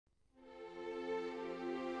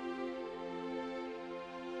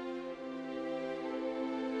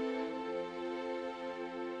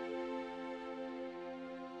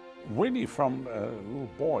Really, from a little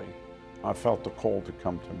boy, I felt the call to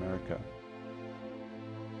come to America.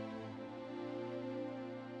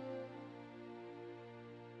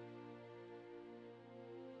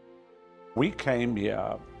 We came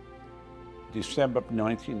here December of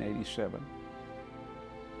 1987.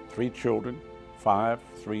 3 children, 5,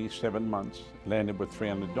 3, 7 months, landed with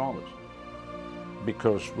 $300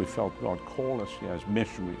 because we felt God called us here as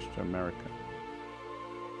missionaries to America.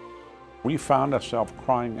 We found ourselves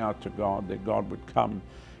crying out to God that God would come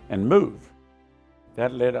and move.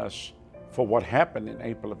 That led us for what happened in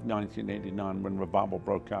April of 1989 when revival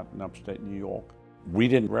broke out in upstate New York. We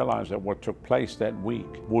didn't realize that what took place that week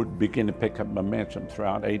would begin to pick up momentum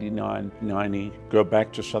throughout 89, 90, go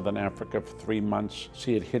back to Southern Africa for 3 months,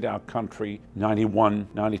 see it hit our country, 91,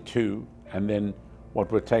 92, and then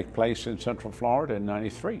what would take place in Central Florida in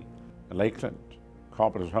 93, Lakeland,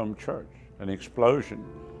 Carpenter's Home Church, an explosion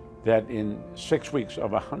that in 6 weeks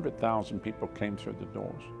over 100,000 people came through the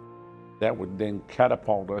doors. That would then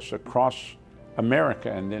catapult us across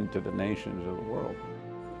America and then to the nations of the world.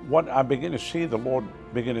 What I begin to see the Lord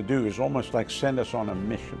begin to do is almost like send us on a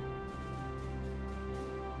mission.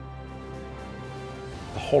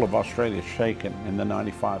 The whole of Australia shaken in the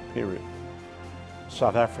 95 period.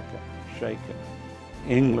 South Africa shaken.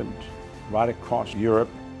 England, right across Europe,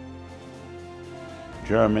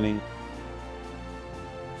 Germany,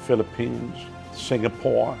 Philippines,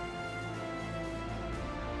 Singapore.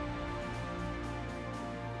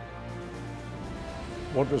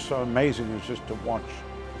 What was so amazing is just to watch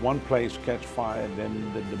one place catch fire,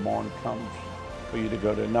 then the demand comes for you to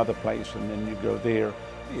go to another place, and then you go there.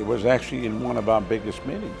 It was actually in one of our biggest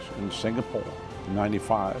meetings in Singapore in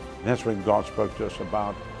 95. And that's when God spoke to us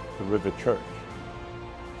about the River Church.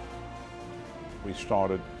 We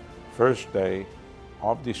started first day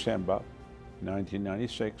of December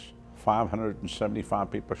 1996,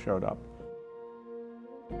 575 people showed up.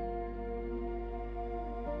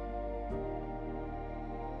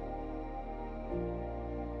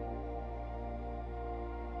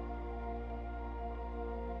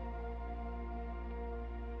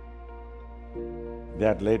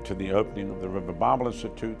 That led to the opening of the River Bible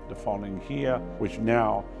Institute the following year, which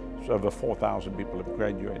now is over 4,000 people have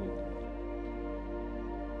graduated.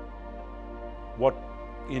 What,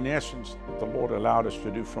 in essence, the Lord allowed us to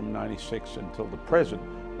do from 96 until the present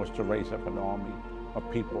was to raise up an army of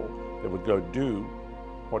people that would go do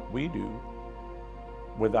what we do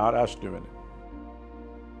without us doing it.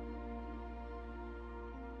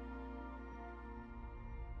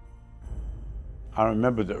 I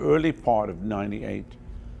remember the early part of 98,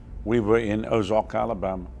 we were in Ozark,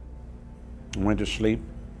 Alabama. I went to sleep,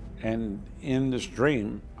 and in this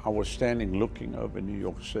dream, I was standing looking over New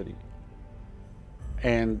York City.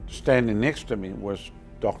 And standing next to me was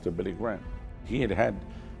Dr. Billy Graham. He had had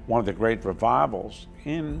one of the great revivals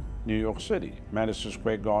in New York City, Madison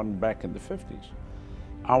Square Garden back in the 50s.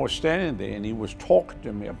 I was standing there, and he was talking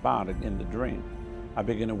to me about it in the dream. I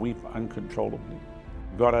began to weep uncontrollably.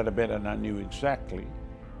 Got out of bed and I knew exactly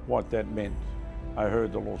what that meant. I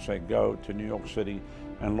heard the Lord say, go to New York City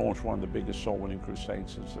and launch one of the biggest soul winning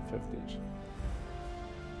crusades since the 50s.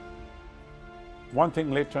 One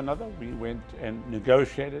thing led to another. We went and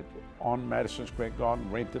negotiated on Madison Square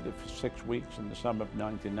Garden, rented it for 6 weeks in the summer of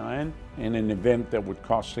 99, in an event that would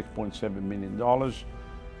cost $6.7 million,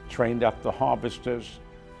 trained up the harvesters,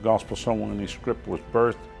 gospel soul winning script was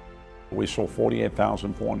birthed. We saw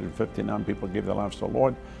 48,459 people give their lives to the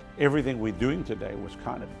Lord. Everything we're doing today was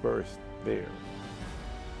kind of birthed there.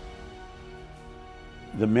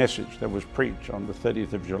 The message that was preached on the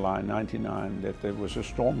 30th of July, 99, that there was a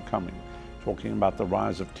storm coming, talking about the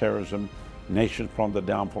rise of terrorism, nations upon the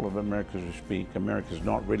downfall of America as we speak. America's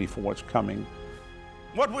not ready for what's coming.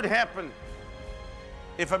 What would happen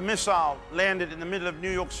if a missile landed in the middle of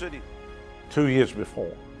New York City? 2 years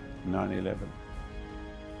before, 9/11.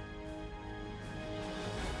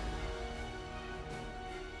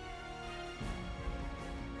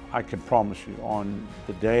 I can promise you, on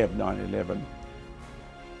the day of 9/11,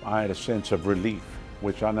 I had a sense of relief,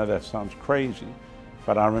 which I know that sounds crazy,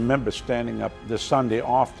 but I remember standing up the Sunday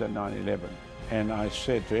after 9/11, and I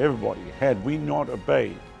said to everybody, had we not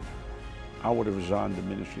obeyed, I would have resigned the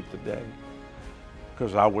ministry today,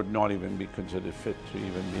 because I would not even be considered fit to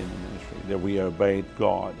even be in the ministry. That we obeyed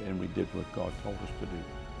God and we did what God told us to do.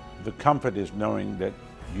 The comfort is knowing that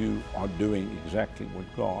you are doing exactly what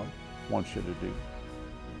God wants you to do.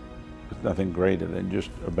 There's nothing greater than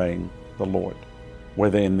just obeying the Lord.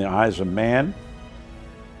 Whether in the eyes of man,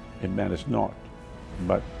 it matters not,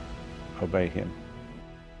 but obey Him.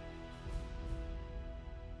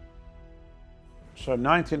 So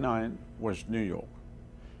 99 was New York.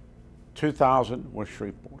 2000 was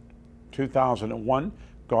Shreveport. 2001,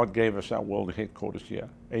 God gave us our world headquarters here,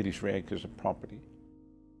 83 acres of property.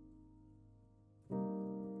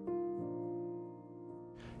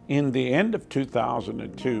 In the end of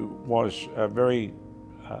 2002 was a very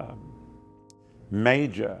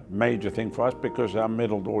major thing for us, because our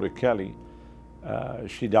middle daughter, Kelly,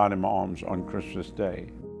 she died in my arms on Christmas Day.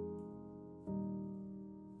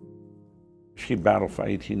 She battled for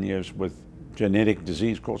 18 years with genetic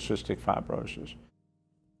disease called cystic fibrosis.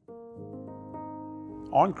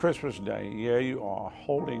 On Christmas Day, here you are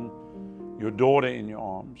holding your daughter in your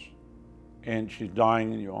arms, and she's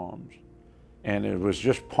dying in your arms, and it was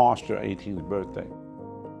just past her 18th birthday.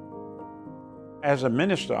 As a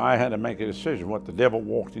minister, I had to make a decision: what, the devil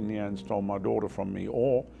walked in here and stole my daughter from me,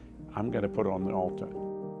 or I'm going to put her on the altar.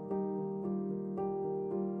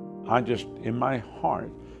 I just, in my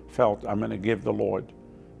heart, felt I'm going to give the Lord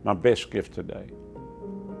my best gift today,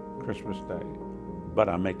 Christmas Day. But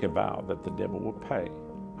I make a vow that the devil will pay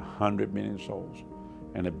 100 million souls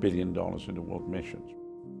and $1 billion into world missions.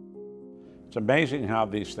 It's amazing how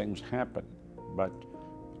these things happen, but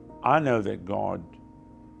I know that God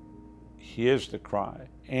hears the cry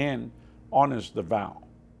and honors the vow.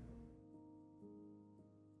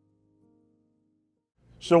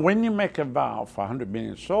 So when you make a vow for 100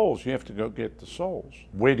 million souls, you have to go get the souls.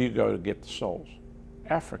 Where do you go to get the souls?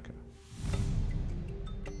 Africa.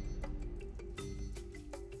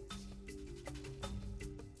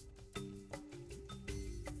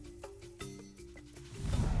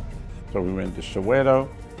 So we went to Soweto,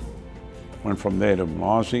 went from there to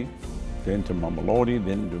Mlazi, then to Mamelodi,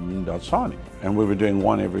 then to Ndatsani. And we were doing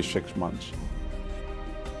one every 6 months.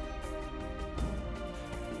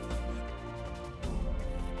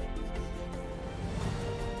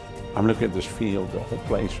 I'm looking at this field, the whole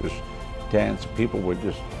place was dancing. People were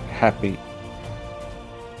just happy.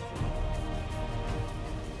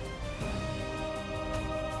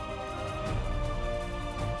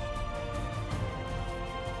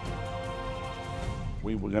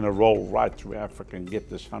 We were going to roll right through Africa and get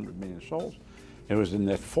this 100 million souls. It was in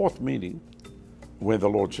that fourth meeting where the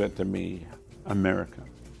Lord said to me, America.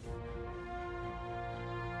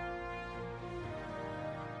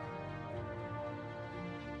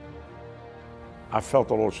 I felt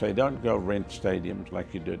the Lord say, don't go rent stadiums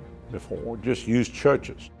like you did before, just use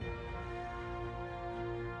churches.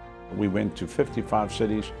 We went to 55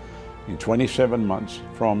 cities in 27 months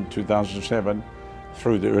from 2007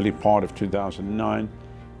 through the early part of 2009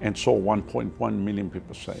 and saw 1.1 million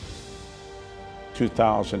people saved.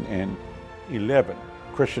 2011,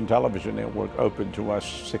 Christian Television Network opened to us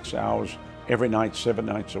 6 hours every night, 7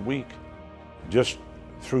 nights a week. Just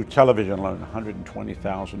through television alone,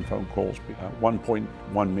 120,000 phone calls,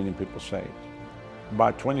 1.1 million people saved.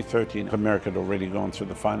 By 2013, America had already gone through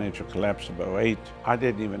the financial collapse of '08. I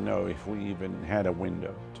didn't even know if we even had a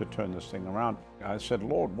window to turn this thing around. I said,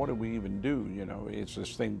 Lord, what do we even do? You know, is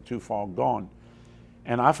this thing too far gone?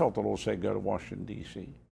 And I felt the Lord say, go to Washington, D.C.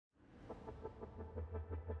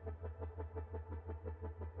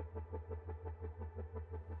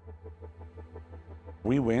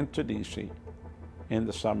 We went to D.C. in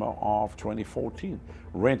the summer of 2014,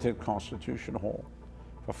 rented Constitution Hall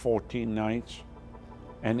for 14 nights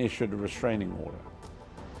and issued a restraining order.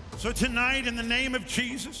 So tonight, in the name of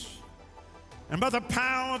Jesus, and by the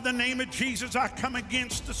power of the name of Jesus, I come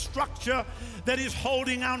against the structure that is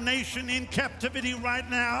holding our nation in captivity right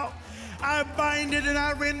now. I bind it and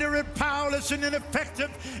I render it powerless and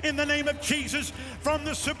ineffective in the name of Jesus, from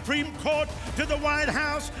the Supreme Court to the White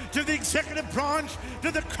House to the executive branch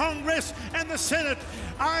to the Congress and the Senate.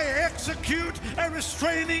 I execute a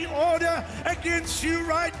restraining order against you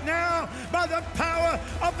right now by the power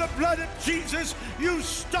of the blood of Jesus. You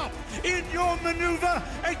stop in your maneuver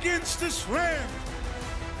against this land.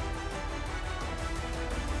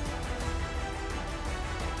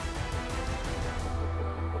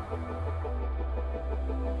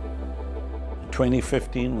 In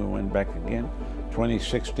 2015, we went back again,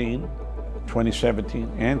 2016, 2017,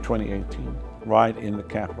 and 2018, right in the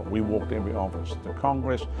Capitol. We walked every office of the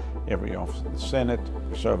Congress, every office of the Senate.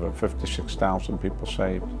 There's over 56,000 people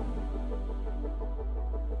saved.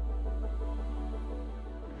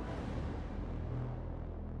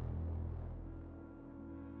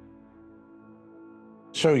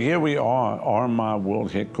 So here we are, RMI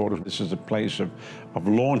World Headquarters. This is a place of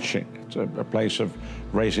launching. It's a place of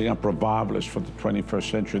raising up revivalists for the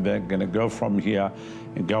 21st century. They're going to go from here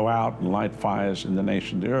and go out and light fires in the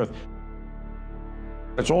nations of the earth.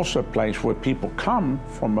 It's also a place where people come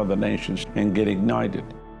from other nations and get ignited.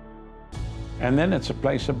 And then it's a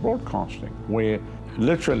place of broadcasting where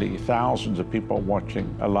literally thousands of people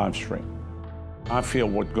watching a live stream. I feel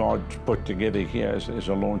what God's put together here is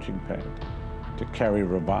a launching pad to carry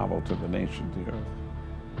revival to the nations of the earth.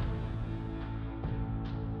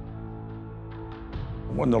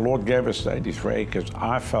 When the Lord gave us the 83 acres,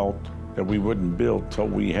 I felt that we wouldn't build till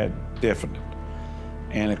we had definite.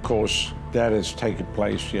 And of course, that has taken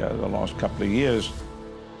place here the last couple of years.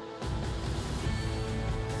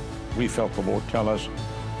 We felt the Lord tell us,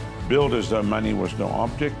 build as though money was no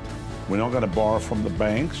object. We're not going to borrow from the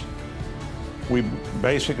banks. We're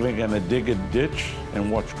basically going to dig a ditch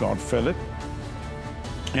and watch God fill it,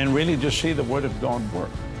 and really just see the Word of God work.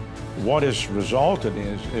 What has resulted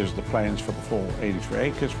is the plans for the full 83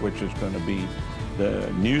 acres, which is going to be the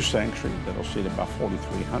new sanctuary that'll seat about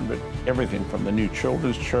 4,300. Everything from the new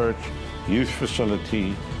children's church, youth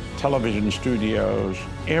facility, television studios,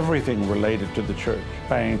 everything related to the church,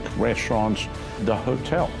 bank, restaurants, the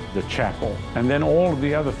hotel, the chapel, and then all of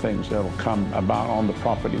the other things that will come about on the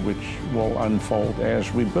property, which will unfold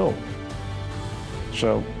as we build.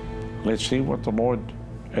 So let's see what the Lord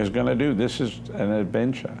is going to do. This is an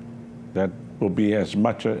adventure that will be as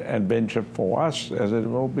much an adventure for us as it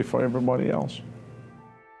will be for everybody else.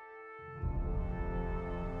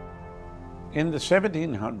 In the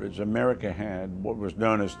 1700s, America had what was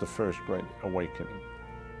known as the First Great Awakening.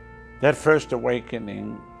 That First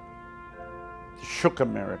Awakening shook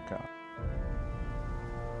America.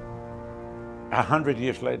 100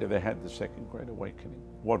 years later, they had the Second Great Awakening.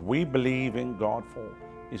 What we believe in God for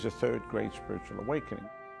is a third great spiritual awakening.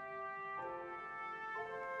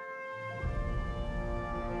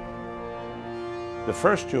 The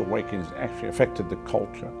first two awakenings actually affected the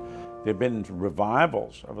culture. There have been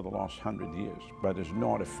revivals over the last 100 years, but it's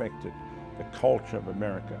not affected the culture of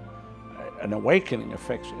America. An awakening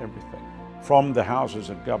affects everything, from the houses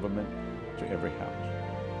of government to every house.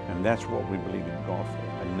 And that's what we believe in God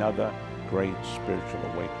for, another great spiritual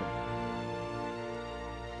awakening.